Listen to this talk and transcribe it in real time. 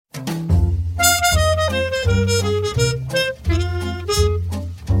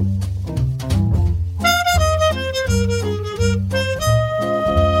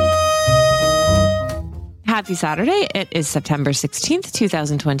Happy Saturday. It is September 16th,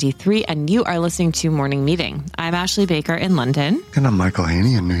 2023, and you are listening to Morning Meeting. I'm Ashley Baker in London. And I'm Michael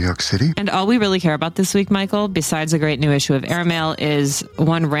Haney in New York City. And all we really care about this week, Michael, besides a great new issue of Airmail, is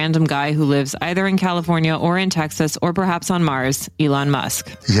one random guy who lives either in California or in Texas or perhaps on Mars, Elon Musk.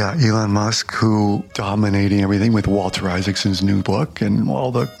 Yeah, Elon Musk, who dominating everything with Walter Isaacson's new book and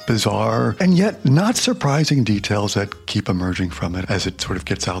all the bizarre and yet not surprising details that keep emerging from it as it sort of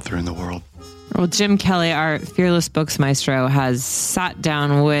gets out there in the world. Well, Jim Kelly, our fearless books maestro, has sat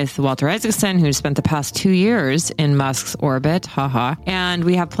down with Walter Isaacson, who spent the past 2 years in Musk's orbit. And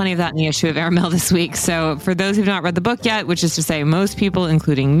we have plenty of that in the issue of Airmail this week. So for those who've not read the book yet, which is to say most people,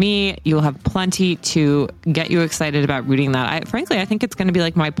 including me, you'll have plenty to get you excited about reading that. Frankly, I think it's going to be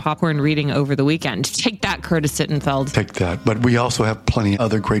like my popcorn reading over the weekend. Take that, Curtis Sittenfeld. Take that. But we also have plenty of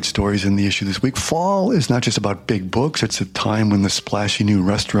other great stories in the issue this week. Fall is not just about big books. It's a time when the splashy new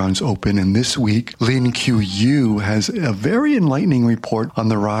restaurants open. And this week, Lin Q has a very enlightening report on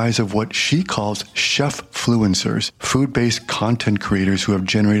the rise of what she calls chefluencers, food-based content creators who have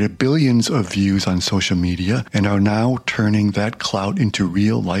generated billions of views on social media and are now turning that clout into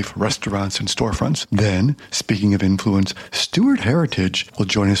real-life restaurants and storefronts. Then, speaking of influence, Stuart Heritage will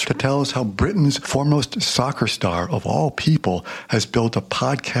join us to tell us how Britain's foremost soccer star of all people has built a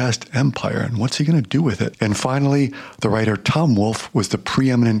podcast empire and what's he going to do with it. And finally, the writer Tom Wolfe was the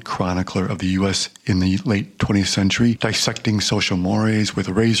preeminent chronicler of the U.S. in the late 20th century, dissecting social mores with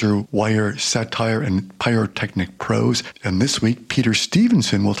razor wire satire and pyrotechnic prose. And this week, Peter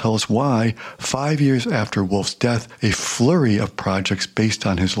Stevenson will tell us why, 5 years after Wolfe's death, a flurry of projects based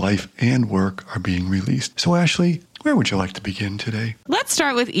on his life and work are being released. So, Ashley, where would you like to begin today? Let's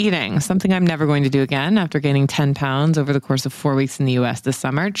start with eating, something I'm never going to do again after gaining 10 pounds over the course of 4 weeks in the U.S. this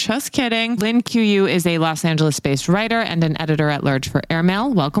summer. Just kidding. Lin Q is a Los Angeles-based writer and an editor-at-large for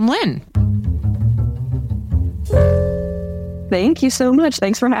Airmail. Welcome, Lin. Thank you so much.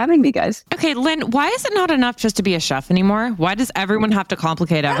 Thanks for having me, guys. Okay, Lin, why is it not enough just to be a chef anymore? Why does everyone have to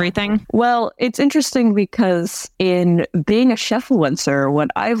complicate everything? Well, it's interesting because in being a chefluencer,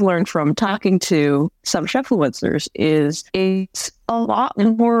 what I've learned from talking to some chefluencers is it's a lot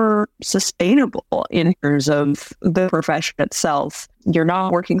more sustainable in terms of the profession itself. You're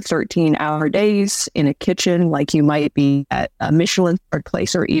not working 13-hour days in a kitchen like you might be at a Michelin starred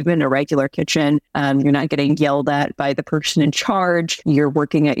place or even a regular kitchen. You're not getting yelled at by the person in charge. You're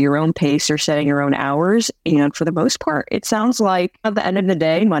working at your own pace. You're setting your own hours. And for the most part, it sounds like at the end of the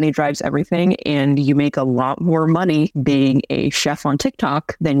day, money drives everything. And you make a lot more money being a chef on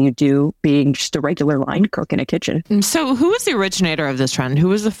TikTok than you do being just a regular line cook in a kitchen. So who was the originator of this trend? Who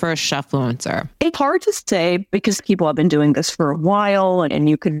was the first chefluencer? It's hard to say because people have been doing this for a while. And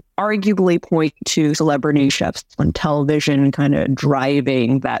you could arguably point to celebrity chefs on television kind of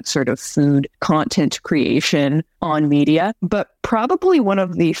driving that sort of food content creation on media. But probably one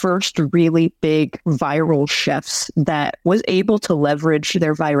of the first really big viral chefs that was able to leverage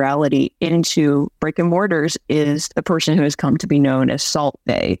their virality into brick and mortars is the person who has come to be known as Salt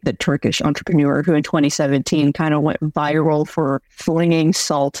Bae, the Turkish entrepreneur who in 2017 kind of went viral for flinging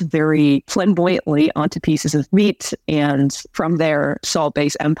salt very flamboyantly onto pieces of meat. And from there, Salt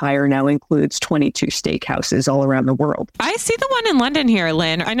Bae's empire now includes 22 steakhouses all around the world. I see the one in London here,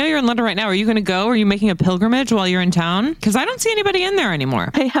 Lin. I know you're in London right now. Are you going to go? Are you making a pilgrimage while you're in town? Because I don't see anybody in there anymore.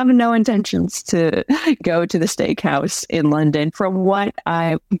 I have no intentions to go to the steakhouse in London. From what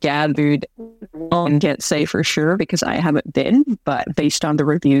I've gathered, I can't say for sure because I haven't been, but based on the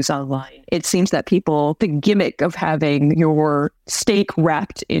reviews online, it seems that the gimmick of having your steak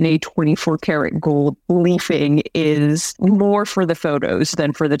wrapped in a 24 karat gold leafing is more for the photos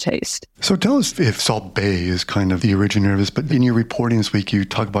than for the taste. So tell us if Salt Bae is kind of the originator of this, but in your reporting this week, you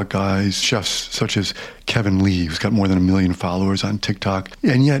talk about guys, chefs such as Kevin Lee, who's got more than 1 million followers on TikTok,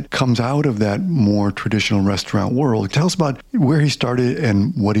 and yet comes out of that more traditional restaurant world. Tell us about where he started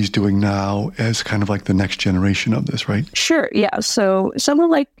and what he's doing now as kind of like the next generation of this, right? Sure, yeah. So someone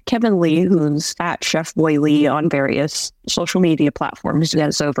like Kevin Lee, who's at Chef Boy Lee on various social media platforms, he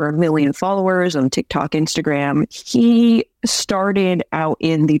has over 1 million followers on TikTok, Instagram. He started out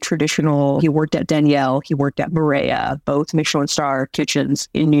in the traditional, he worked at Danielle, he worked at Maria, both Michelin star kitchens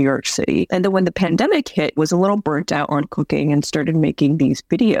in New York City. And then when the pandemic hit, was a little burnt out on cooking and started making these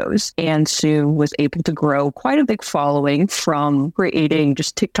videos, and soon was able to grow quite a big following from creating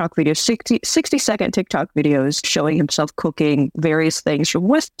just TikTok videos, 60-second TikTok videos showing himself cooking various things from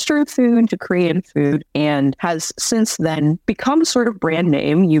Western food to Korean food, and has since then become a sort of brand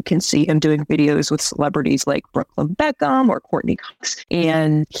name. You can see him doing videos with celebrities like Brooklyn Beckham or Courtney Cox.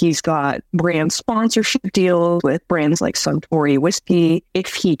 And he's got brand sponsorship deals with brands like Suntory Whiskey.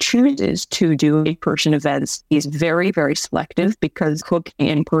 If he chooses to do in-person events, he's very, very selective because cooking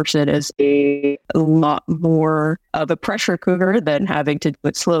in person is a lot more of a pressure cooker than having to do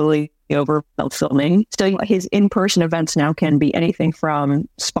it slowly over filming. So his in-person events now can be anything from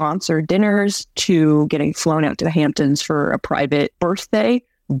sponsored dinners to getting flown out to the Hamptons for a private birthday.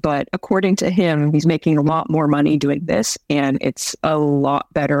 But according to him, he's making a lot more money doing this, and it's a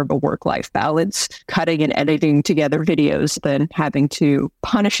lot better of a work-life balance, cutting and editing together videos than having to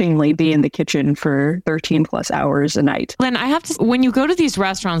punishingly be in the kitchen for 13 plus hours a night. Lynn, I have to, when you go to these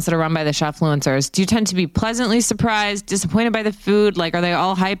restaurants that are run by the Chefluencers, do you tend to be pleasantly surprised, disappointed by the food? Like, are they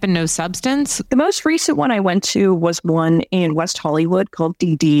all hype and no substance? The most recent one I went to was one in West Hollywood called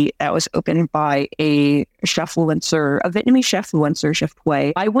DD that was opened by a Chefluencer, a Vietnamese Chefluencer, Chef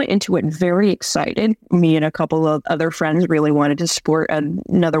Pui. I went into it very excited. Me and a couple of other friends really wanted to support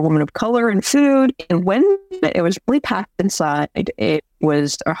another woman of color in food. And when it was really packed inside, it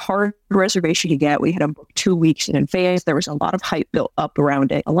was a hard reservation to get. We had to book 2 weeks in advance. There was a lot of hype built up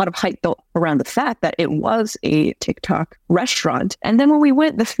around it, a lot of hype built around the fact that it was a TikTok restaurant. And then when we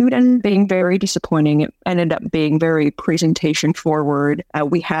went, the food ended up being very disappointing. It ended up being very presentation forward.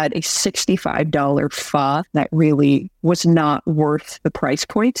 We had a $65 pho that really was not worth the price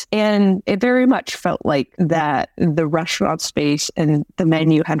point. And it very much felt like that the restaurant space and the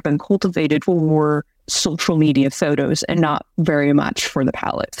menu had been cultivated for social media photos and not very much for the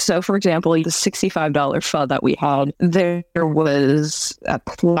palate. So, for example, the $65 pho that we had, there was a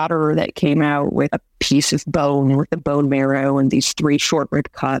platter that came out with a piece of bone with the bone marrow and these 3 short rib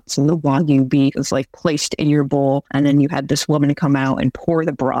cuts, and the Wagyu beef was like placed in your bowl. And then you had this woman come out and pour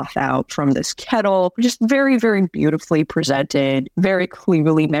the broth out from this kettle, just very, very beautifully presented, very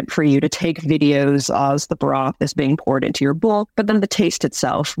clearly meant for you to take videos as the broth is being poured into your bowl. But then the taste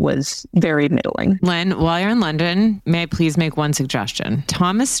itself was very middling. Lynn, while you're in London, may I please make one suggestion?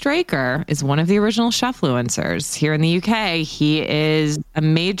 Thomas Straker is one of the original Chefluencers here in the UK. He is a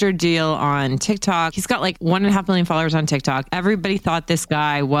major deal on TikTok. He's got like 1.5 million followers on TikTok. Everybody thought this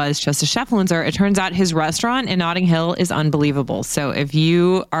guy was just a Chefluencer. It turns out his restaurant in Notting Hill is unbelievable. So if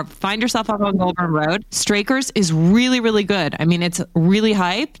you find yourself up on Goulburn Road, Straker's is really, really good. I mean, it's really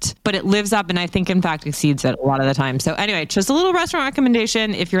hyped, but it lives up and I think in fact exceeds it a lot of the time. So anyway, just a little restaurant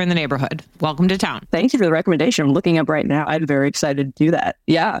recommendation if you're in the neighborhood. Welcome to town. Thank you for the recommendation. I'm looking up right now. I'm very excited to do that.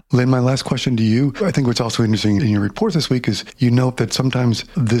 Yeah. Lynn, my last question to you. I think what's also interesting in your report this week is you note that sometimes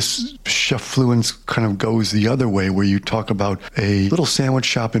this chefluence kind of goes the other way, where you talk about a little sandwich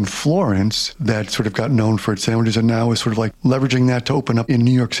shop in Florence that sort of got known for its sandwiches and now is sort of like leveraging that to open up in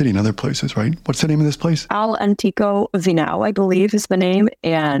New York City and other places, right? What's the name of this place? Al Antico Vinao, I believe is the name,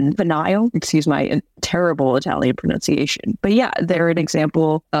 and Vinao, excuse my terrible Italian pronunciation. But yeah, they're an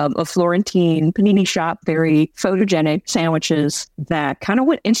example of a Florentine panini shop, very photogenic sandwiches that kind of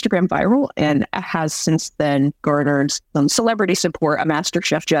went Instagram viral and has since then garnered some celebrity support. A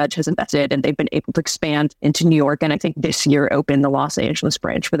MasterChef judge has invested and they've been able to expand into New York. And I think this year opened the Los Angeles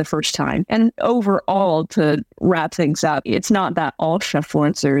branch for the first time. And overall, to wrap things up, it's not that all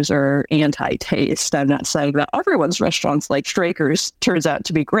Chefluencers are anti-taste. I'm not saying that everyone's restaurants like Straker's turns out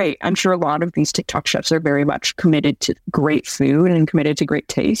to be great. I'm sure a lot of these TikTok chefs are very much committed to great food and committed to great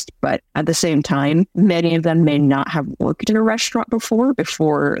taste. But at the same time, many of them may not have worked in a restaurant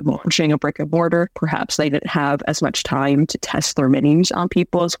before launching a brick and mortar. Perhaps they didn't have as much time to test their menus on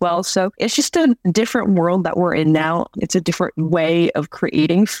people as well. So it's just a different world that we're in now. It's a different way of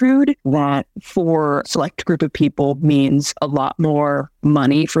creating food that for a select group of people means a lot more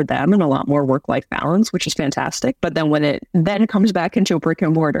money for them and a lot more work-life balance, which is fantastic. But then when it then comes back into a brick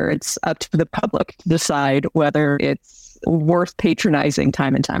and mortar, it's up to the public to decide whether it's worth patronizing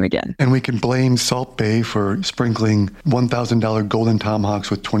time and time again. And we can blame Salt Bae for sprinkling $1,000 golden tomahawks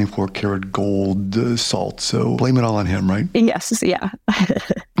with 24 karat gold salt. So blame it all on him, right? Yes, yeah.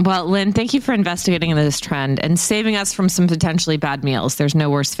 Well, Lynn, thank you for investigating this trend and saving us from some potentially bad meals. There's no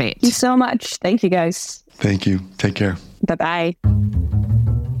worse fate. Thank you so much. Thank you, guys. Thank you. Take care. Bye-bye.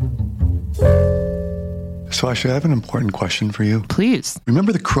 So Asha, I have an important question for you. Please.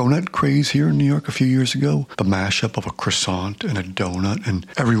 Remember the cronut craze here in New York a few years ago? The mashup of a croissant and a donut and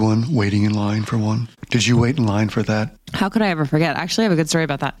everyone waiting in line for one? Did you wait in line for that? How could I ever forget? Actually, I have a good story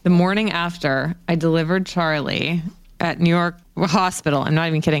about that. The morning after I delivered Charlie at New York hospital. I'm not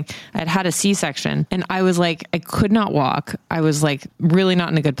even kidding. I had had a C-section and I was like, I could not walk. I was like really not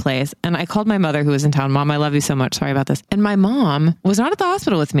in a good place. And I called my mother who was in town. Mom, I love you so much. Sorry about this. And my mom was not at the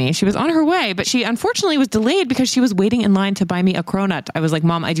hospital with me. She was on her way, but she unfortunately was delayed because she was waiting in line to buy me a cronut. I was like,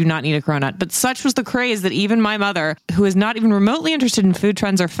 Mom, I do not need a cronut. But such was the craze that even my mother, who is not even remotely interested in food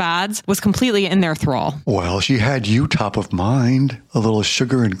trends or fads, was completely in their thrall. Well, she had you top of mind. A little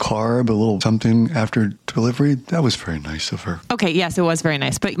sugar and carb, a little something after delivery. That was very nice of her. Okay, yes, it was very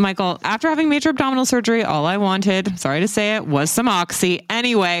nice. But Michael, after having major abdominal surgery, all I wanted, sorry to say it, was some Oxy.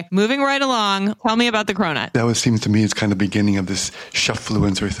 Anyway, moving right along, tell me about the cronut. That seems to me it's kind of the beginning of this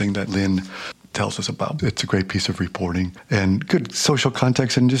Chefluencer thing that Lynn tells us about. It's a great piece of reporting and good social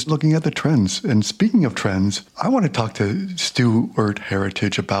context and just looking at the trends. And speaking of trends, I want to talk to Stuart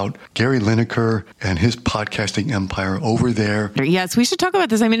Heritage about Gary Lineker and his podcasting empire over there. Yes, we should talk about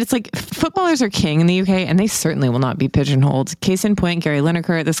this. I mean, it's like footballers are king in the UK and they certainly will not be pigeonholed. Case in point, Gary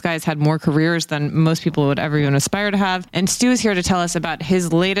Lineker, this guy's had more careers than most people would ever even aspire to have. And Stu is here to tell us about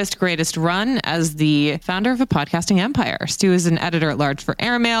his latest, greatest run as the founder of a podcasting empire. Stu is an editor at large for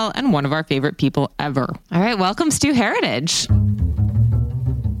Airmail and one of our favorite people ever. All right, welcome, Stu Heritage.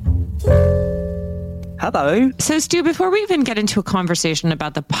 Hello. So, Stu, before we even get into a conversation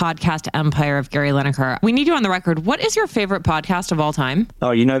about the podcast empire of Gary Lineker, we need you on the record. What is your favorite podcast of all time?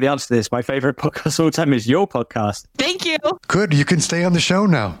 Oh, you know the answer to this. My favorite podcast of all time is your podcast. Thank you. Good. You can stay on the show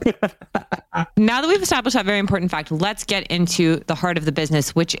now. Now that we've established that very important fact, let's get into the heart of the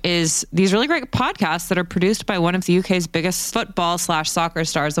business, which is these really great podcasts that are produced by one of the UK's biggest football/soccer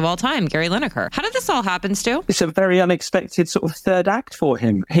stars of all time, Gary Lineker. How did this all happen, Stu? It's a very unexpected sort of third act for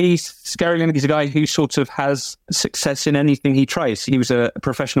him. Gary Lineker is a guy who sort of has success in anything he tries. He was a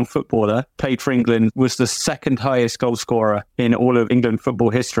professional footballer, played for England, was the second highest goal scorer in all of England football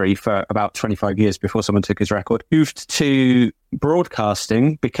history for about 25 years before someone took his record. Moved to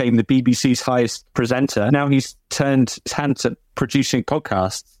broadcasting, became the BBC's highest presenter. Now he's turned his hand to producing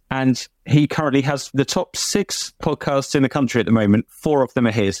podcasts. And he currently has the top 6 podcasts in the country at the moment. 4 of them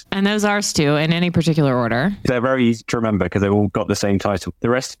are his. And those are, Stu, in any particular order? They're very easy to remember because they've all got the same title. The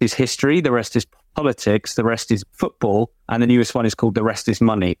rest is history, the rest is politics, the rest is football, and the newest one is called The Rest is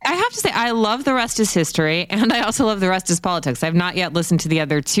Money. I have to say, I love The Rest is History, and I also love The Rest is Politics. I've not yet listened to the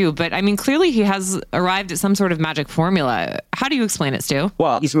other 2, but I mean, clearly he has arrived at some sort of magic formula. How do you explain it, Stu?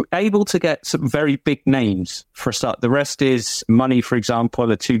 Well, he's able to get some very big names for a start. The Rest is Money, for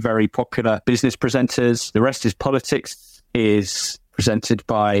example, are 2 very popular business presenters. The Rest is Politics is presented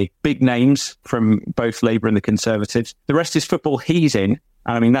by big names from both Labour and the Conservatives. The Rest is Football he's in.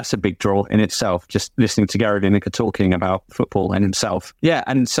 And I mean, that's a big draw in itself, just listening to Gary Lineker talking about football and himself. Yeah,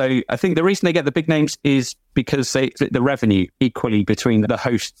 and so I think the reason they get the big names is because they split the revenue equally between the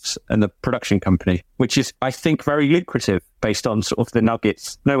hosts and the production company, which is, I think, very lucrative based on sort of the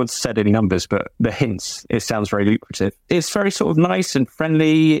nuggets. No one's said any numbers, but the hints, it sounds very lucrative. It's very sort of nice and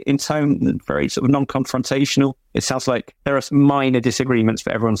friendly in tone, and very sort of non-confrontational. It sounds like there are some minor disagreements,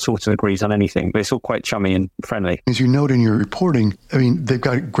 but everyone sort of agrees on anything, but it's all quite chummy and friendly. As you note in your reporting, I mean, they've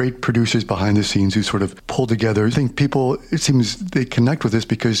got great producers behind the scenes who sort of pull together. I think people, it seems they connect with this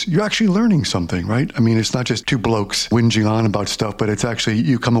because you're actually learning something, right? I mean, it's not just 2 blokes whinging on about stuff, but it's actually,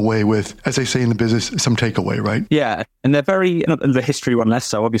 you come away with, as they say in the business, some takeaway, right? Yeah. And they're very, not the history one less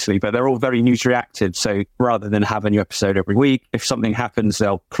so, obviously, but they're all very news reactive. So rather than have a new episode every week, if something happens,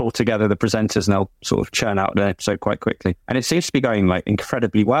 they'll claw together the presenters and they'll sort of churn out an episode quite quickly. And it seems to be going like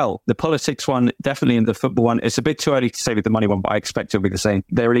incredibly well. The politics one, definitely, in the football one, it's a bit too early to say with the money one, but I expect it'll be the same.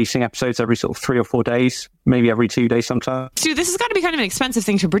 They're releasing episodes every sort of 3 or 4 days, maybe every 2 days sometimes. Stu, this has got to be kind of an expensive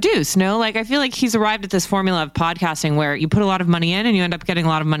thing to produce, no? Like, I feel like he's arrived at this formula of podcasting where you put a lot of money in and you end up getting a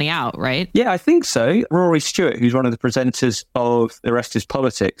lot of money out, right? Yeah, I think so. Rory Stewart, who's one of the presenters of The Rest is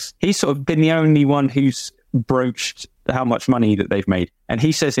Politics, he's sort of been the only one who's broached how much money that they've made. And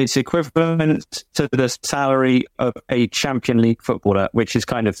he says it's equivalent to the salary of a Champion League footballer, which is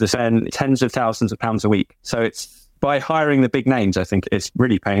kind of the tens of thousands of pounds a week. So it's, by hiring the big names, I think it's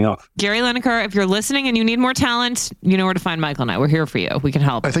really paying off. Gary Lineker, if you're listening and you need more talent, you know where to find Michael and I. We're here for you. We can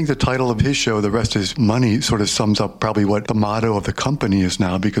help. I think the title of his show, The Rest is Money, sort of sums up probably what the motto of the company is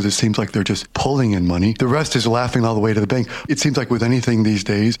now, because it seems like they're just pulling in money. The rest is laughing all the way to the bank. It seems like with anything these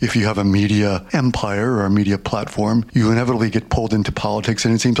days, if you have a media empire or a media platform, you inevitably get pulled into politics.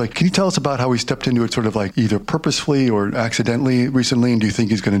 And it seems like, can you tell us about how he stepped into it sort of like either purposefully or accidentally recently? And do you think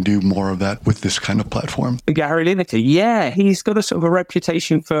he's going to do more of that with this kind of platform? Gary Lineker, yeah, he's got a sort of a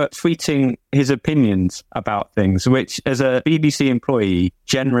reputation for tweeting his opinions about things, which as a BBC employee,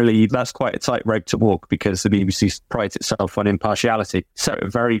 generally that's quite a tight rope to walk because the BBC prides itself on impartiality. So a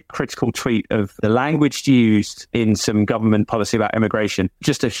very critical tweet of the language used in some government policy about immigration.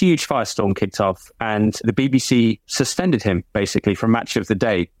 Just a huge firestorm kicked off, and the BBC suspended him basically from Match of the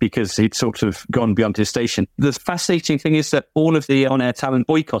Day because he'd sort of gone beyond his station. The fascinating thing is that all of the on-air talent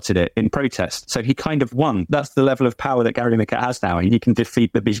boycotted it in protest. So he kind of won. That's the level of power that Gary Lineker has now. He can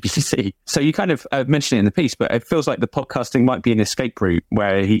defeat the BBC. So you kind of mentioned it in the piece, but it feels like the podcasting might be an escape route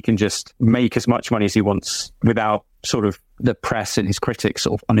where he can just make as much money as he wants without sort of the press and his critics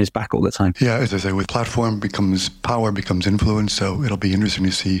sort of on his back all the time. Yeah, as I say, with platform becomes power, becomes influence. So it'll be interesting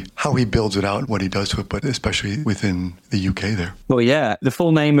to see how he builds it out, what he does to it, but especially within the UK there. Well, yeah, the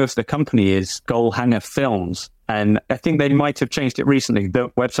full name of the company is Goalhanger Films. And I think they might have changed it recently. The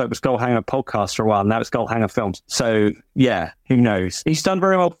website was Goalhanger Podcast for a while. Now it's Goalhanger Films. So, yeah, who knows? He's done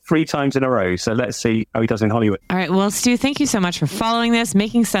very well 3 times in a row. So let's see how he does in Hollywood. All right. Well, Stu, thank you so much for following this,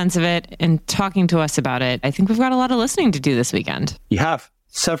 making sense of it, and talking to us about it. I think we've got a lot of listening to do this weekend. You have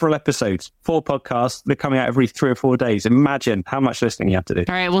several episodes, 4 podcasts. They're coming out every 3 or 4 days. Imagine how much listening you have to do.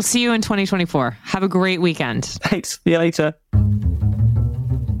 All right. We'll see you in 2024. Have a great weekend. Thanks. See you later.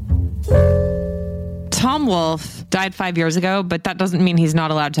 Tom Wolfe died 5 years ago, but that doesn't mean he's not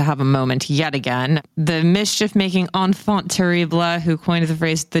allowed to have a moment yet again. The mischief-making enfant terrible who coined the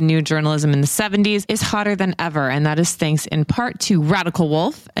phrase the new journalism in the 70s is hotter than ever, and that is thanks in part to Radical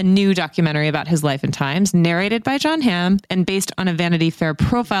Wolf, a new documentary about his life and times, narrated by John Hamm and based on a Vanity Fair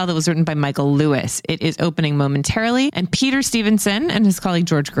profile that was written by Michael Lewis. It is opening momentarily, and Peter Stevenson and his colleague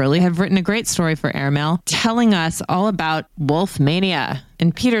George Gurley have written a great story for Airmail, telling us all about Wolf mania.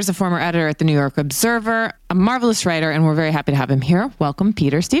 And Peter's a former editor at the New York Observer, a marvelous writer, and we're very happy to have him here. Welcome,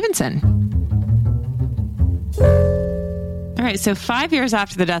 Peter Stevenson. All right, so 5 years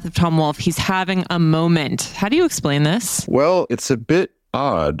after the death of Tom Wolfe, he's having a moment. How do you explain this? Well, it's a bit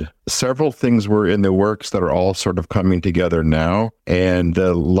odd. Several things were in the works that are all sort of coming together now. And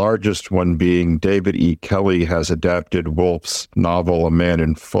the largest one being David E. Kelley has adapted Wolfe's novel, A Man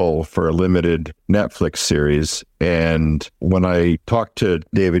in Full, for a limited Netflix series. And when I talked to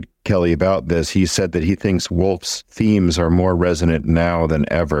David Kelley about this, he said that he thinks Wolfe's themes are more resonant now than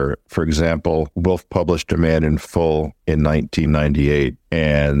ever. For example, Wolfe published A Man in Full in 1998,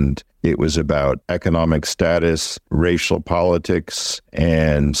 and it was about economic status, racial politics,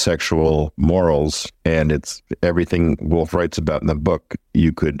 and sexual morals. And it's everything Wolfe writes about in the book.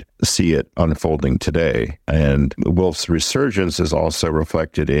 You could see it unfolding today. And Wolfe's resurgence is also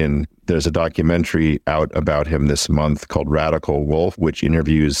reflected in, there's a documentary out about him this month called Radical Wolf, which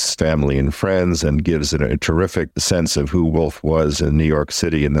interviews family and friends and gives it a terrific sense of who Wolfe was in New York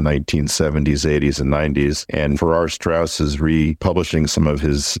City in the 1970s, 80s, and 90s. And Farrar Straus is republishing some of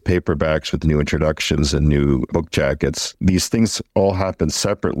his paperbacks with new introductions and new book jackets. These things all happen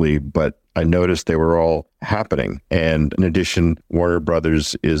separately, but I noticed they were all happening. And in addition, Warner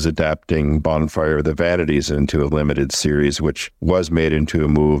Brothers is adapting Bonfire of the Vanities into a limited series, which was made into a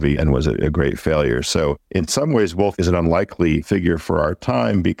movie and was a great failure. So in some ways, Wolfe is an unlikely figure for our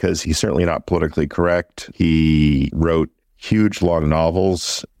time because he's certainly not politically correct. He wrote huge, long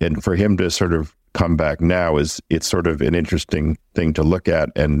novels. And for him to sort of come back now it's sort of an interesting thing to look at.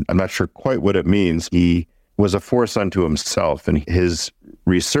 And I'm not sure quite what it means. He was a force unto himself, and his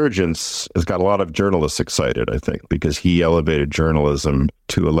resurgence has got a lot of journalists excited, I think, because he elevated journalism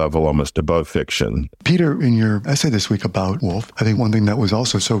to a level almost above fiction. Peter, in your essay this week about Wolfe, I think one thing that was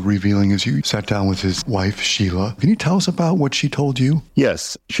also so revealing is you sat down with his wife, Sheila. Can you tell us about what she told you?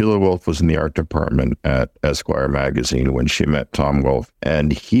 Yes. Sheila Wolfe was in the art department at Esquire magazine when she met Tom Wolfe,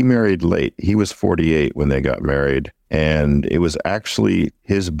 and he married late. He was 48 when they got married. And it was actually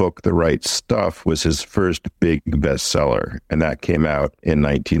his book, The Right Stuff, was his first big bestseller. And that came out in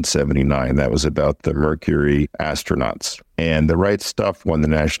 1979. That was about the Mercury astronauts. And The Right Stuff won the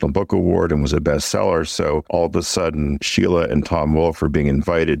National Book Award and was a bestseller. So all of a sudden, Sheila and Tom Wolfe were being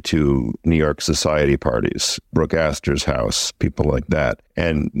invited to New York society parties, Brooke Astor's house, people like that.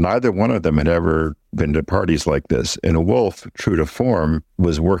 And neither one of them had ever been to parties like this. And Wolfe, true to form,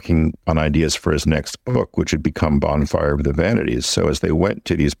 was working on ideas for his next book, which had become Bonfire of the Vanities. So as they went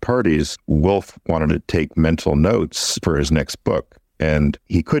to these parties, Wolfe wanted to take mental notes for his next book. And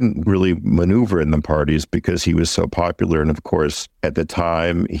he couldn't really maneuver in the parties because he was so popular. And of course, at the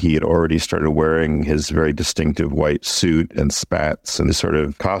time, he had already started wearing his very distinctive white suit and spats and sort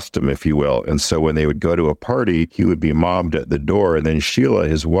of costume, if you will. And so when they would go to a party, he would be mobbed at the door. And then Sheila,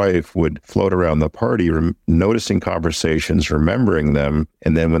 his wife, would float around the party, noticing conversations, remembering them.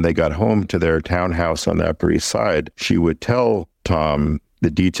 And then when they got home to their townhouse on the Upper East Side, she would tell Tom,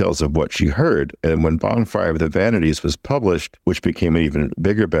 the details of what she heard. And when Bonfire of the Vanities was published, which became an even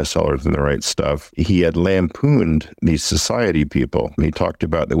bigger bestseller than The Right Stuff, he had lampooned these society people. He talked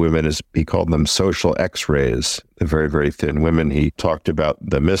about the women as, he called them social X-rays, the very, very thin women. He talked about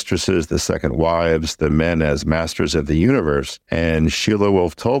the mistresses, the second wives, the men as masters of the universe. And Sheila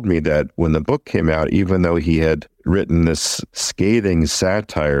Wolf told me that when the book came out, even though he had written this scathing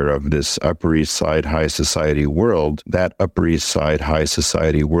satire of this Upper East Side high society world, that Upper East Side high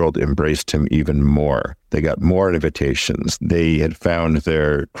society world embraced him even more. They got more invitations. They had found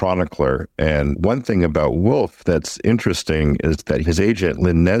their chronicler. And one thing about Wolf that's interesting is that his agent,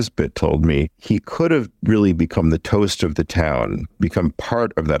 Lynn Nesbitt, told me he could have really become the toast of the town, become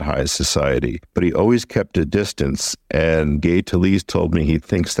part of that high society, but he always kept a distance. And Gay Talese told me he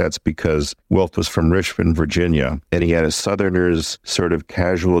thinks that's because Wolf was from Richmond, Virginia, and he had a Southerner's sort of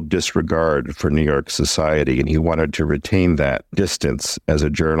casual disregard for New York society, and he wanted to retain that distance as a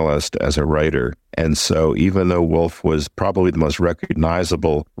journalist, as a writer. And so even though Wolf was probably the most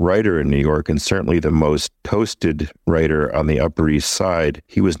recognizable writer in New York and certainly the most toasted writer on the Upper East Side,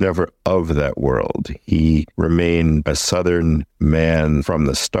 he was never of that world. He remained a Southern man from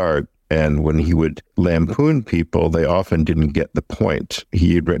the start. And when he would lampoon people, they often didn't get the point.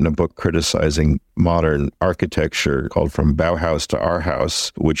 He had written a book criticizing modern architecture called From Bauhaus to Our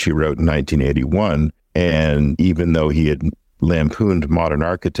House, which he wrote in 1981. And even though he had lampooned modern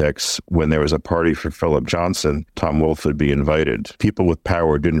architects, when there was a party for Philip Johnson, Tom Wolfe would be invited. People with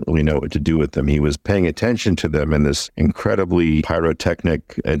power didn't really know what to do with them. He was paying attention to them in this incredibly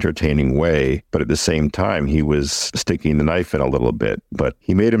pyrotechnic, entertaining way, but at the same time, he was sticking the knife in a little bit. But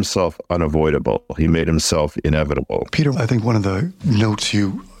he made himself unavoidable. He made himself inevitable. Peter, I think one of the notes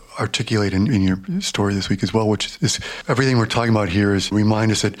you articulate in your story this week as well, which is everything we're talking about here is remind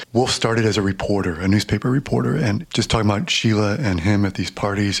us that Wolf started as a reporter, a newspaper reporter, and just talking about Sheila and him at these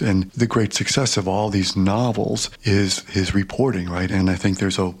parties, and the great success of all these novels is his reporting, right? And I think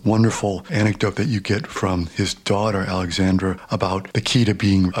there's a wonderful anecdote that you get from his daughter, Alexandra, about the key to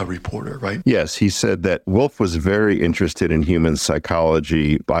being a reporter, right? Yes, he said that Wolf was very interested in human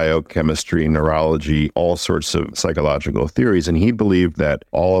psychology, biochemistry, neurology, all sorts of psychological theories, and he believed that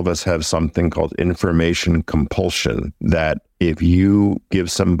all of us have something called information compulsion, that if you give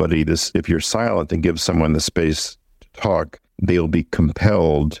somebody this, if you're silent and give someone the space to talk, they'll be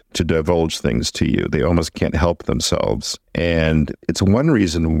compelled to divulge things to you. They almost can't help themselves. And it's one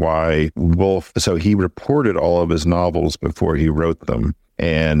reason why Wolf, so he reported all of his novels before he wrote them.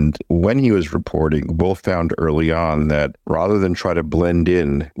 And when he was reporting, Wolf found early on that rather than try to blend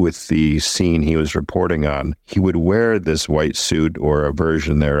in with the scene he was reporting on, he would wear this white suit or a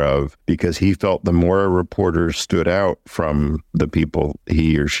version thereof because he felt the more a reporter stood out from the people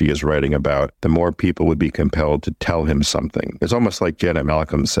he or she is writing about, the more people would be compelled to tell him something. It's almost like Janet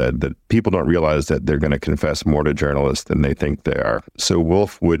Malcolm said, that people don't realize that they're going to confess more to journalists than they think they are. So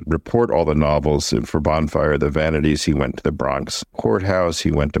Wolf would report all the novels. For Bonfire of the Vanities, he went to the Bronx courthouse. He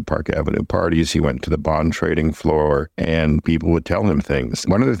went to Park Avenue parties. He went to the bond trading floor, and people would tell him things.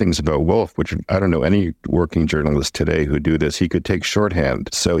 One of the things about Wolf, which I don't know any working journalist today who do this, he could take shorthand.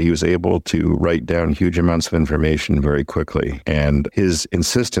 So he was able to write down huge amounts of information very quickly. And his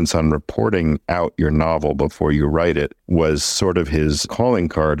insistence on reporting out your novel before you write it was sort of his calling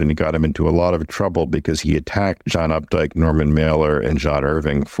card, and he got him into a lot of trouble because he attacked John Updike, Norman Mailer, and John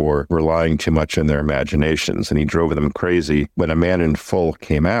Irving for relying too much on their imaginations, and he drove them crazy. When A Man in Full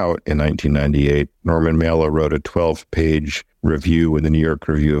came out in 1998, Norman Mailer wrote a 12-page review in the New York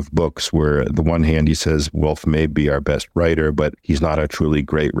Review of Books where on the one hand he says Wolf may be our best writer, but he's not a truly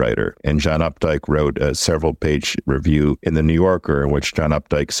great writer. And John Updike wrote a several-page review in the New Yorker in which John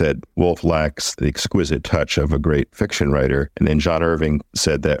Updike said Wolf lacks the exquisite touch of a great fiction writer. And then John Irving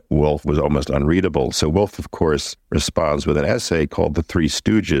said that Wolf was almost unreadable. So Wolf, of course, responds with an essay called The Three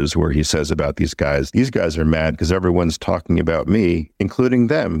Stooges, where he says about these guys are mad because everyone's talking about me, including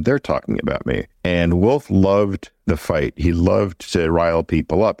them. They're talking about me. And Wolf loved the fight. He loved to rile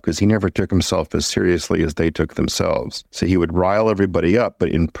people up because he never took himself as seriously as they took themselves. So he would rile everybody up, but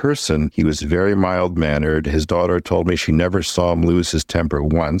in person, he was very mild-mannered. His daughter told me she never saw him lose his temper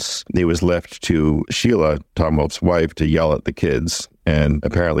once. He was left to Sheila, Tom Wolfe's wife, to yell at the kids. And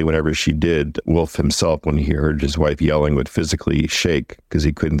apparently whenever she did, Wolf himself, when he heard his wife yelling, would physically shake because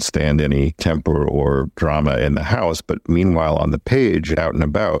he couldn't stand any temper or drama in the house. But meanwhile, on the page, out and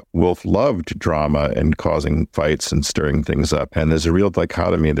about, Wolf loved drama and causing fights and stirring things up. And there's a real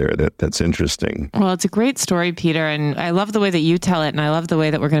dichotomy there that's interesting. Well, it's a great story, Peter. And I love the way that you tell it. And I love the way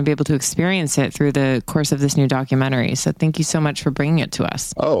that we're going to be able to experience it through the course of this new documentary. So thank you so much for bringing it to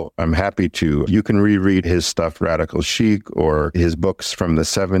us. Oh, I'm happy to. You can reread his stuff, Radical Chic, or his book, books from the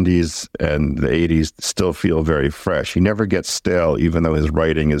 70s and the 80s still feel very fresh. He never gets stale, even though his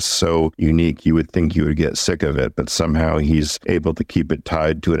writing is so unique. You would think you would get sick of it, but somehow he's able to keep it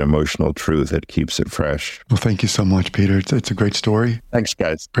tied to an emotional truth that keeps it fresh. Well, thank you so much, Peter. It's a great story. Thanks,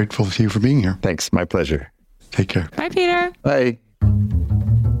 guys. Grateful to you for being here. Thanks. My pleasure. Take care. Bye, Peter. Bye.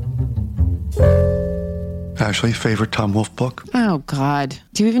 Ashley, favorite Tom Wolfe book? Oh, God.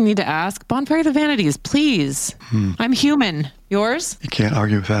 Do you even need to ask? Bonfire of the Vanities, please. I'm human. Yours? You can't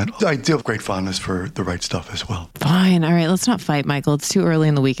argue with that. I do have great fondness for The Right Stuff as well. Fine. All right. Let's not fight, Michael. It's too early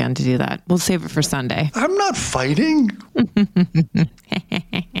in the weekend to do that. We'll save it for Sunday. I'm not fighting.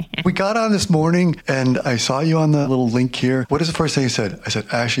 We got on this morning and I saw you on the little link here. What is the first thing you said? I said,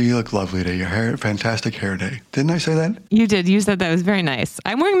 Ashley, you look lovely today. Your hair, fantastic hair day. Didn't I say that? You did. You said that was very nice.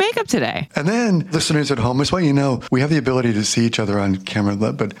 I'm wearing makeup today. And then listeners at home, I just want you to know, we have the ability to see each other on camera,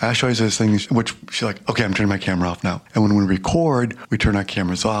 but Ashley always has things which she's like, okay, I'm turning my camera off now. And when we record, we turn our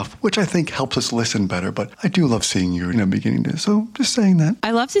cameras off, which I think helps us listen better. But I do love seeing you in the beginning to, so just saying that. I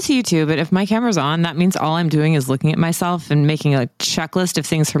love to see you too, but if my camera's on, that means all I'm doing is looking at myself and making a checklist of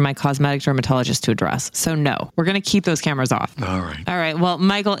things for my cosmetic dermatologist to address. So no, we're going to keep those cameras off. All right. All right. Well,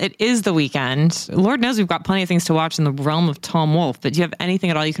 Michael, it is the weekend. Lord knows we've got plenty of things to watch in the realm of Tom Wolfe, but do you have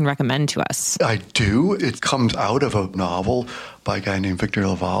anything at all you can recommend to us? I do. It comes out of a novel by a guy named Victor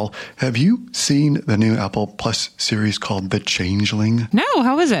Laval. Have you seen the new Apple Plus series called The Changeling? No,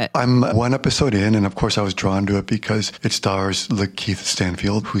 how is it? I'm one episode in, and of course I was drawn to it because it stars Lakeith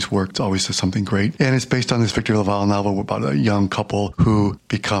Stanfield, whose work always does something great. And it's based on this Victor Laval novel about a young couple who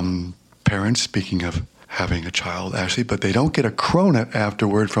become parents, speaking of having a child, Ashley, but they don't get a cronut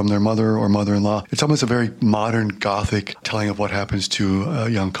afterward from their mother or mother-in-law. It's almost a very modern Gothic telling of what happens to a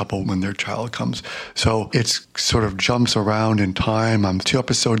young couple when their child comes. So it's sort of jumps around in time. I'm 2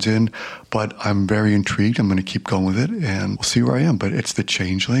 episodes in, but I'm very intrigued. I'm going to keep going with it, and we'll see where I am. But it's The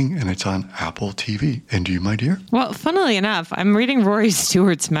Changeling, and it's on Apple TV. And you, my dear? Well, funnily enough, I'm reading Rory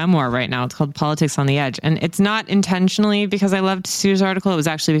Stewart's memoir right now. It's called Politics on the Edge. And it's not intentionally because I loved Stu's article. It was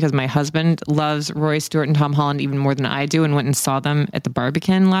actually because my husband loves Rory Stewart and Tom Holland even more than I do, and went and saw them at the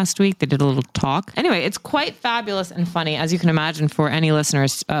Barbican last week. They did a little talk. Anyway, it's quite fabulous and funny, as you can imagine, for any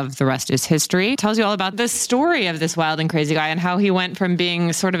listeners of The Rest is History. It tells you all about the story of this wild and crazy guy and how he went from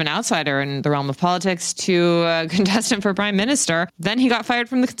being sort of an outsider in the realm of politics to a contestant for prime minister. Then he got fired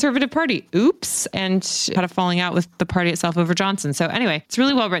from the Conservative Party. Oops. And had a falling out with the party itself over Johnson. So anyway, it's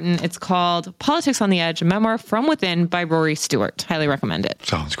really well written. It's called Politics on the Edge, a memoir from within by Rory Stewart. Highly recommend it.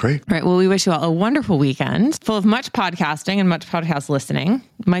 Sounds great. All right. Well, we wish you all a wonderful weekend full of much podcasting and much podcast listening.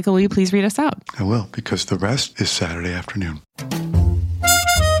 Michael, will you please read us out? I will, because the rest is Saturday afternoon.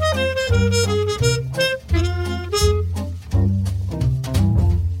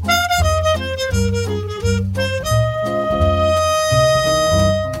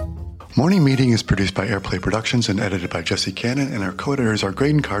 Morning Meeting is produced by Airplay Productions and edited by Jesse Cannon, and our co-editors are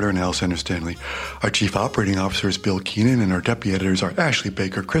Graydon Carter and Alexander Stanley. Our Chief Operating Officer is Bill Keenan, and our Deputy Editors are Ashley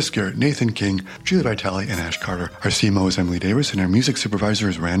Baker, Chris Garrett, Nathan King, Julie Vitale, and Ash Carter. Our CMO is Emily Davis, and our Music Supervisor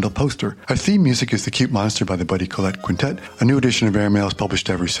is Randall Poster. Our theme music is The Cute Monster by the Buddy Collette Quintet. A new edition of Airmail is published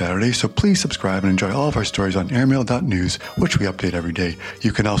every Saturday, so please subscribe and enjoy all of our stories on airmail.news, which we update every day.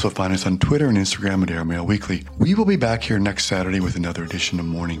 You can also find us on Twitter and Instagram at Airmail Weekly. We will be back here next Saturday with another edition of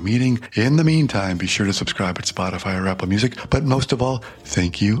Morning Meeting. In the meantime, be sure to subscribe at Spotify or Apple Music. But most of all,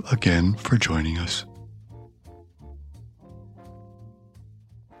 thank you again for joining us.